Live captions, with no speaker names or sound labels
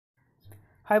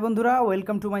High বন্ধুরা,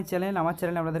 welcome to my channel. আমার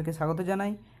চ্যানেলে আপনাদেরকে স্বাগত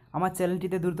জানাই। আমার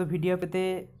চ্যানেলটিতে দ্রুত ভিডিও পেতে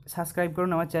সাবস্ক্রাইব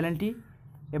করুন আমার চ্যানেলটি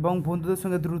এবং বন্ধুদের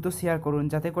সঙ্গে দ্রুত শেয়ার করুন,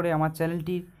 যাতে করে আমার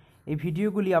চ্যানেলটির এই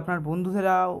ভিডিওগুলি আপনার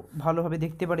বন্ধুদেরাও ভালোভাবে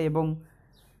দেখতে পারে এবং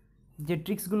যে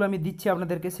ট্রিক্সগুলো আমি দিচ্ছি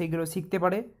আপনাদেরকে সেইগুলো শিখতে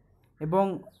পারে এবং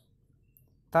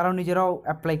তারাও নিজেরাও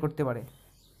অ্যাপ্লাই করতে পারে।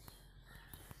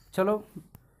 চলো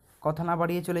কথা না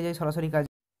বাড়িয়ে চলে যাই সরাসরি কাজ।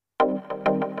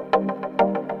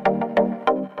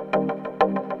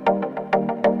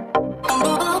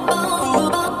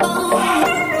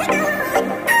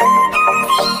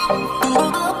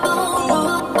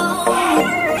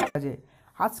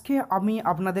 আজকে আমি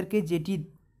আপনাদেরকে যেটি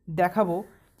দেখাবো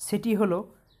সেটি হলো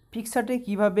পিকসার্টে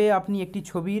কিভাবে আপনি একটি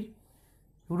ছবির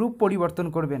রূপ পরিবর্তন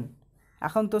করবেন।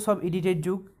 এখন তো সব এডিটের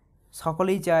যুগ,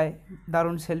 সকলেই চায়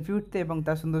দারুণ সেলফি উঠতে এবং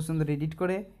তার সুন্দর সুন্দর এডিট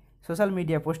করে সোশ্যাল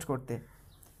মিডিয়া পোস্ট করতে।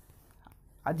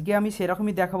 আজকে আমি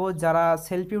সেরকমই দেখাবো, যারা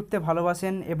সেলফি উঠতে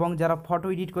ভালোবাসেন এবং যারা ফটো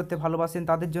এডিট করতে ভালোবাসেন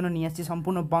তাদের জন্য নিয়ে আসছি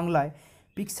সম্পূর্ণ বাংলায়।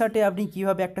 পিকসার্টে আপনি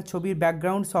কিভাবে একটা ছবির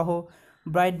ব্যাকগ্রাউন্ড সহ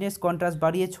ব্রাইটনেস কন্ট্রাস্ট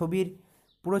বাড়িয়ে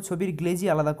পুরো ছবির গ্লেজই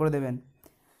আলাদা করে দেবেন।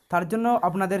 তার জন্য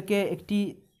আপনাদেরকে একটি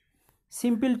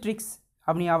সিম্পল ট্রিক্স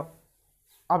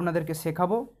আপনাদেরকে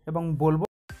শেখাবো এবং বলবো।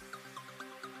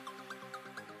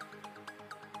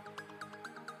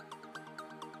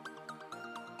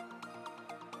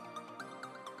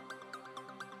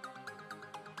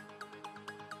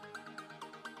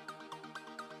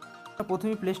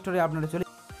 প্রথমেই প্লে স্টোরে আপনারা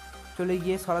চলে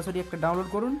গিয়ে সরাসরি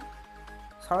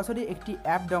একটি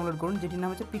অ্যাপ ডাউনলোড করুন, যেটির নাম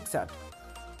হচ্ছে পিক্সআর্ট।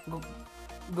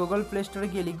 গুগল প্লে স্টোরে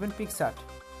গিয়ে লিখবেন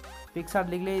পিক্সআর্ট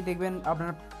লিখলেই দেখবেন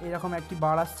আপনার এরকম একটি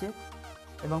বার আসছে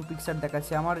এবং পিক্সআর্ট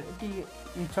দেখাচ্ছে। আমার এটি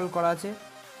ইনস্টল করা আছে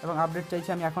এবং আপডেট চাইছে,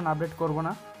 আমি এখন আপডেট করব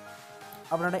না।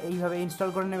 আপনারা এইভাবে ইনস্টল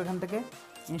করে নেবেন। এখান থেকে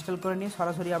ইনস্টল করে নিয়ে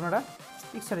সরাসরি আপনারা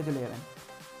পিক্সআর্টে চলে যাবেন।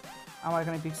 আমার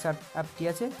এখানে পিক্সআর্ট অ্যাপটি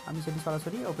আছে, আমি সেটি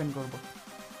সরাসরি ওপেন করব।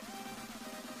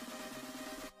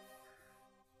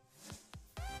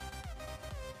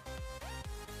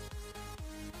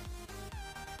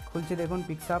 খুলছে দেখুন,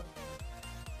 পিক্সআর্ট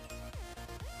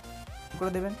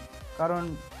করে দেবেন, কারণ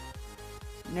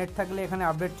নেট থাকলে এখানে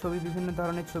আপডেট বিভিন্ন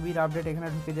ধরনের ছবির আপডেট এখানে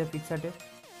ঢুকে যায় পিক্সআর্টে।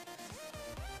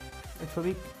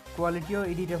 ছবি কোয়ালিটিও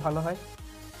এডিটে ভালো হয়।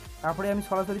 তারপরে আমি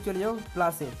সরাসরি চলে যাব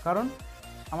প্লাসে, কারণ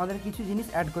আমাদের কিছু জিনিস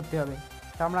অ্যাড করতে হবে।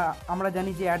 তা আমরা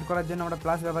জানি যে অ্যাড করার জন্য আমরা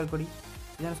প্লাস ব্যবহার করি,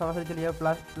 সেই জন্য সরাসরি চলে যাব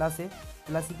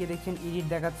প্লাসে গিয়ে দেখছেন এডিট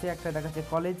দেখাচ্ছে, একটা দেখাচ্ছে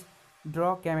কলেজ, ড্র,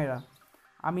 ক্যামেরা।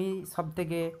 আমি সব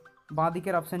থেকে বাঁ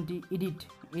দিকের অপশানটি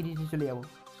এডিটে চলে যাব।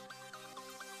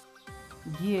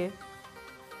 গিয়ে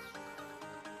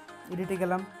এডিটে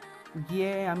গেলাম, গিয়ে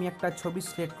আমি একটা ছবি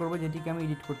সিলেক্ট করব যেটিকে আমি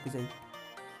এডিট করতে চাই।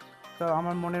 তো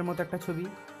আমার মনের মতো একটা ছবি,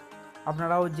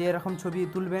 আপনারাও যে এরকম ছবি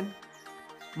তুলবেন,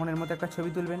 মনের মতো একটা ছবি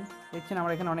তুলবেন। দেখছেন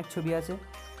আমার এখানে অনেক ছবি আছে,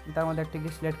 তার মধ্যে একটাকে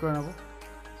সিলেক্ট করে নেব।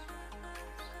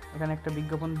 এখানে একটা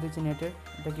বিজ্ঞাপন দিয়েছে নেটে,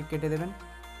 এটাকে কেটে দেবেন।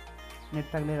 নেট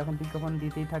থাকলে এরকম বিজ্ঞাপন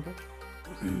দিতেই থাকে।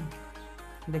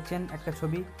 দেখছেন একটা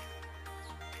ছবি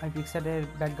আমি পিক্সার্টের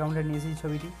ব্যাকগ্রাউন্ডে নিয়ে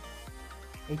এসেছি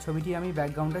এই ছবিটি আমি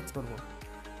ব্যাকগ্রাউন্ডে করব।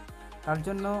 তার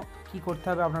জন্য কি করতে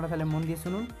হবে আপনারা তাহলে মন দিয়ে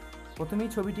শুনুন। প্রথমেই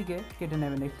ছবিটিকে কেটে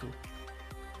নেবেন, একটু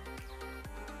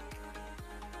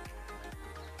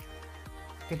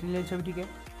কেটে নিলেন ছবিটিকে,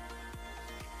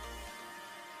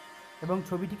 এবং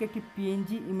ছবিটিকে একটি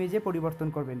পিএনজি ইমেজে পরিবর্তন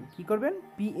করবেন। কি করবেন?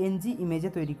 পিএনজি ইমেজে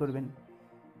তৈরি করবেন।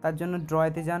 তার জন্য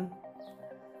ড্রয়েতে যান,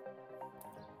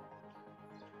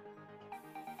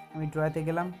 আমি ড্রয়েতে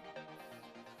গেলাম।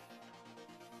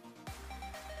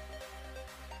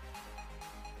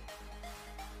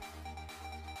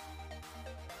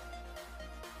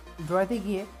 ড্রয়েতে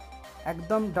গিয়ে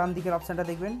একদম ডান দিকের অপশানটা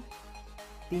দেখবেন,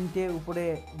 তিনটে উপরে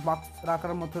বক্স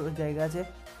রাখার মতো জায়গা আছে,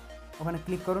 ওখানে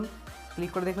ক্লিক করুন।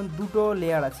 ক্লিক করে দেখুন দুটো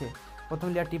লেয়ার আছে। প্রথম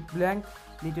লেয়ারটি ব্ল্যাঙ্ক,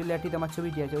 দ্বিতীয় লেয়ারটিতে আমার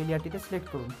ছবিটি আছে, ওই লেয়ারটিতে সিলেক্ট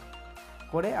করুন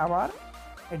করে আবার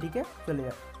এটিকে চলে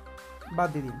যান, বাদ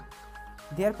দিয়ে দিন।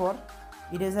 দেওয়ার পর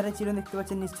ইরেজারের চিহ্ন দেখতে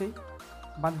পাচ্ছেন নিশ্চয়ই,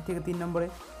 বাঁ দিক থেকে 3 নম্বরে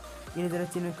ইরেজারের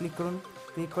চিহ্ন ক্লিক করুন।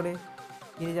 ক্লিক করে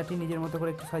ইরেজারটি নিজের মতো করে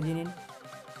একটু সাজিয়ে নিন।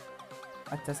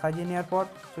 আচ্ছা, সাজিয়ে নেওয়ার পর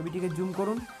ছবিটিকে জুম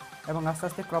করুন এবং আস্তে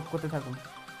আস্তে ক্রপ করতে থাকুন।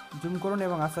 জুম করুন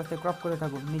এবং আস্তে আস্তে ক্রপ করতে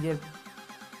থাকুন নিজের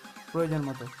প্রয়োজন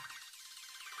মতো।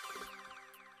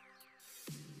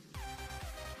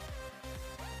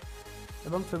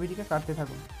 এবং ছবিটিকে কাটতে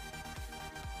থাকুন,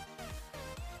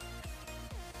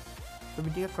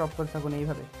 ছবিটিকে ক্রপ করতে থাকুন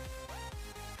এইভাবে।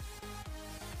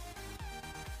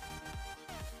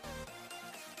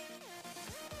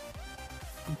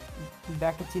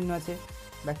 ব্যাকের চিহ্ন আছে,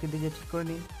 ব্যাকটি দিয়ে ঠিক করে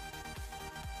নিন,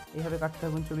 এইভাবে কাটতে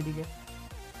থাকুন ছবিটিকে।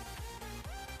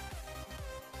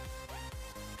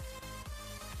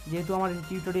 যেহেতু আমার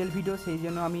টিউটোরিয়াল ভিডিও, সেই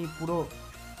জন্য আমি পুরো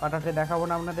কাটাতে দেখাবো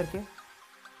না আপনাদেরকে।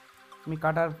 আমি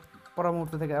কাটার পর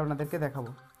মুহূর্ত থেকে আপনাদেরকে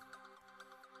দেখাবো।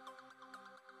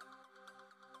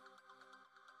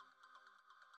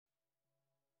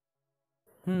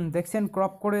 দেখছেন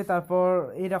ক্রপ করে তারপর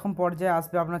এইরকম পর্যায়ে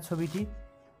আসবে আপনার ছবিটি।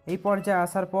 এই পর্যায়ে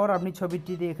আসার পর আপনি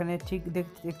ছবিটি এখানে ঠিক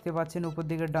দেখতে পাচ্ছেন উপর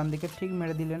দিকের ডান দিকে ঠিক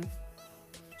মেরে দিলেন,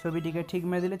 ছবিটিকে ঠিক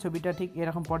মেরে দিলে ছবিটা ঠিক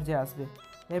এরকম পর্যায়ে আসবে।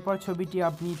 এরপর ছবিটি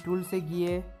আপনি টুলসে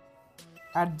গিয়ে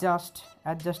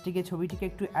অ্যাডজাস্টিকে ছবিটিকে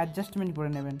একটু অ্যাডজাস্টমেন্ট করে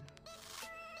নেবেন।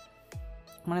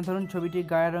 মানে ধরুন ছবিটির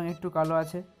গায়ের রং একটু কালো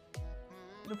আছে,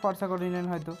 একটু ফর্সা করে নিলেন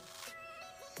হয়তো,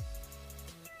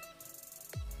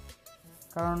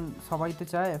 কারণ সবাই তো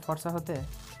চায় ফর্সা হতে।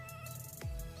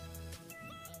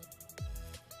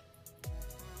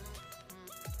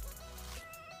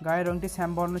 গায়ের রংটি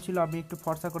শ্যামবর্ণ ছিল, আপনি একটু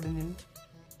ফর্সা করে নিন।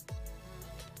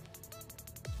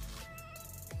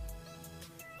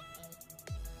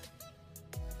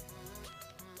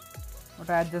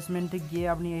 ওটা অ্যাডজাস্টমেন্টে গিয়ে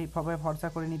আপনি এইভাবে ফর্সা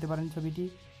করে নিতে পারেন ছবিটি।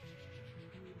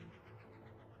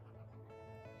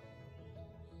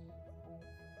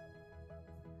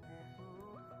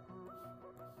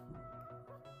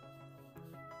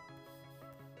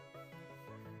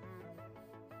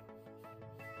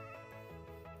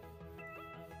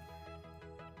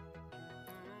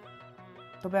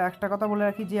 তবে একটা কথা বলে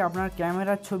রাখি যে আপনার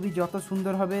ক্যামেরার ছবি যত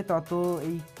সুন্দর হবে তত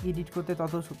এই এডিট করতে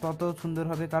তত সুন্দর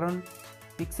হবে, কারণ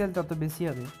পিক্সেল তত বেশি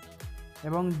হবে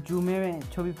এবং জুমে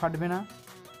ছবি ফাটবে না।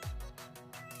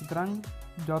 সুতরাং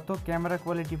যত ক্যামেরা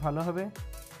কোয়ালিটি ভালো হবে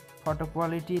ফটো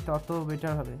কোয়ালিটি তত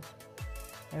বেটার হবে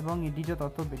এবং এডিটও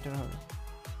তত বেটার হবে।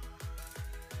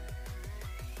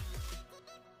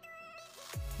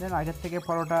 দেন আগের থেকে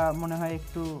ফটোটা মনে হয়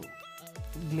একটু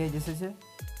গ্লেজ এসেছে।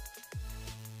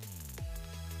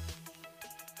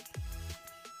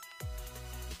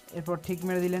 এরপর ঠিক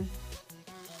মেরে দিলেন,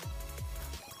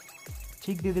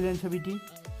 ঠিক দিয়ে দিলেন ছবিটি,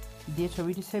 দিয়ে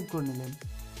ছবিটি সেভ করে নিলেন।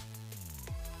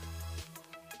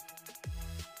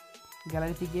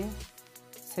 গ্যালারিতে গিয়ে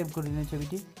সেভ করে নিলেন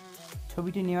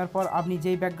ছবিটি নেওয়ার পর আপনি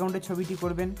যেই ব্যাকগ্রাউন্ডে ছবিটি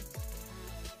করবেন,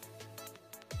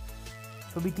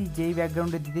 ছবিটি যেই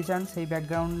ব্যাকগ্রাউন্ডে দিতে চান সেই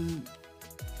ব্যাকগ্রাউন্ড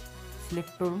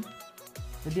সিলেক্ট করুন।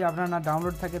 যদি আপনার না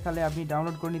ডাউনলোড থাকে তাহলে আপনি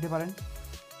ডাউনলোড করে নিতে পারেন।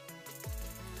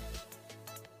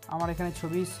 আমার এখানে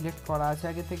ছবি সিলেক্ট করা আছে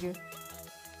আগে থেকে,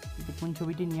 কোন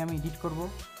ছবিটি নিয়ে আমি এডিট করব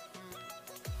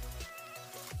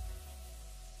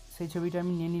সেই ছবিটা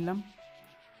আমি নিয়ে নিলাম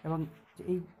এবং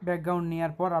এই ব্যাকগ্রাউন্ড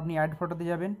নেওয়ার পর আপনি অ্যাড ফটোতে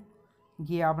যাবেন,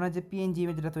 গিয়ে আপনার যে পিএনজি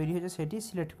ইমেজটা তৈরি হয়েছে সেটি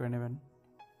সিলেক্ট করে নেবেন।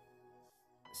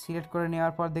 সিলেক্ট করে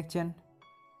নেওয়ার পর দেখছেন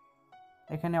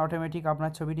এখানে অটোমেটিক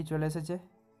আপনার ছবিটি চলে এসেছে।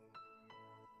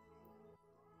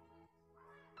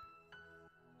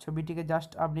 ছবিটিকে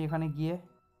জাস্ট আপনি এখানে গিয়ে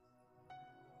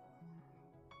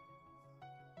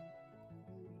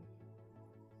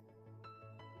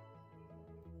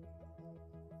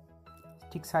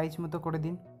ঠিক সাইজ মতো করে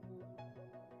দিন।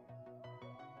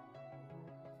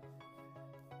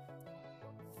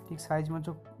 ঠিক সাইজ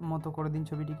মতো করে দিন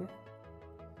ছবিটিকে।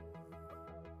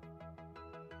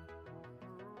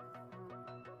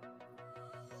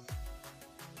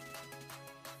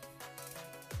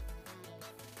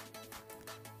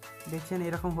 দেখছেন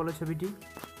এরকম হলো ছবিটি।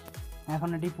 এখন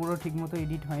এটি পুরো ঠিকমতো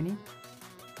এডিট হয়নি।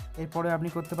 এরপরে আপনি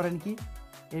করতে পারেন কি,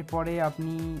 এরপরে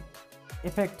আপনি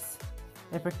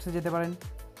এফেক্টসে যেতে পারেন।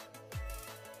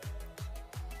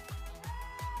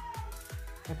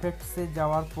 এফেক্টসে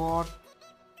যাওয়ার পর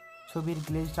ছবির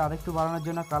গ্লেজটা আরেকটু বাড়ানোর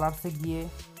জন্য কালারসে গিয়ে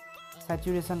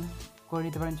স্যাচুরেশন করে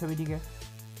নিতে পারেন ছবিটিকে।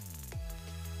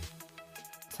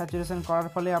 স্যাচুরেশন করার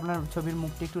ফলে আপনার ছবির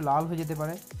মুখটি একটু লাল হয়ে যেতে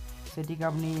পারে, সেটিকে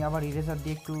আপনি আবার ইরেজার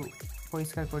দিয়ে একটু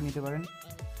পরিষ্কার করে নিতে পারেন।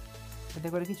 এতে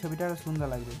করে কি ছবিটা আরও সুন্দর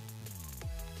লাগবে।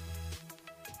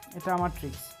 এটা আমার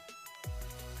ট্রিক্স,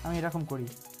 আমি এরকম করি।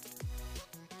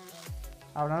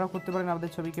 আপনারাও করতে পারেন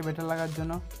আপনাদের ছবিকে বেটার লাগার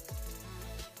জন্য।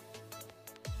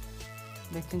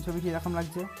 দেখছেন ছবিটি এরকম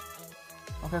লাগছে,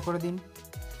 ওকে করে দিন।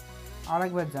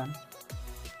 আরেকবার যান,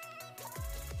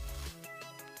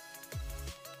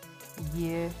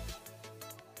 গিয়ে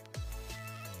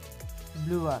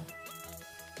ব্লুয়ার,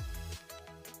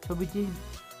 ছবিটি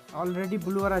অলরেডি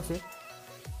ব্লুয়ার আছে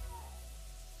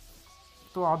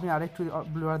তো আপনি আরেকটু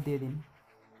ব্লুয়ার দিয়ে দিন,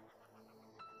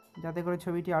 যাতে করে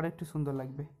ছবিটি আরেকটু সুন্দর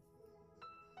লাগবে।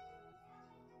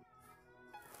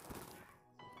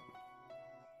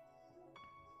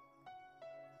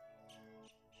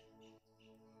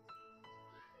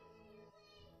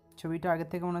 ছবিটা আগের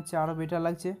থেকে মনে হচ্ছে আরও বেটার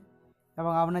লাগছে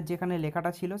এবং আপনার যেখানে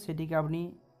লেখাটা ছিল সেটিকে আপনি,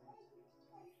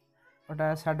 ওটা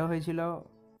শ্যাডো হয়েছিল,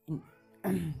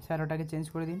 শ্যাডোটাকে চেঞ্জ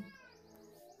করে দিন।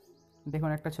 দেখুন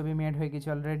একটা ছবি মেড হয়ে গেছে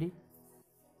অলরেডি।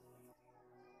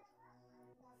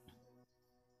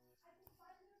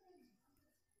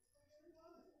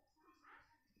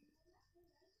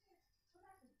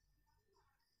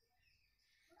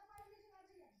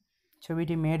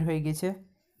 ছবিটি মেড হয়ে গেছে।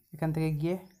 এখান থেকে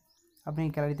গিয়ে আপনি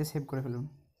গ্যালারিতে সেভ করে ফেলুন।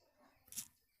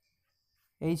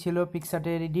 এই ছিল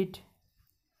পিক্সআর্টের এডিট।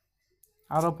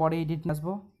 আরও পরে এডিট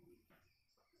আসবো।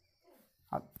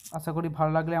 আশা করি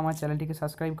ভালো লাগলে আমার চ্যানেলটিকে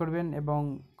সাবস্ক্রাইব করবেন এবং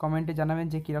কমেন্টে জানাবেন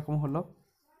যে কীরকম হলো।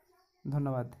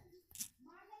 ধন্যবাদ।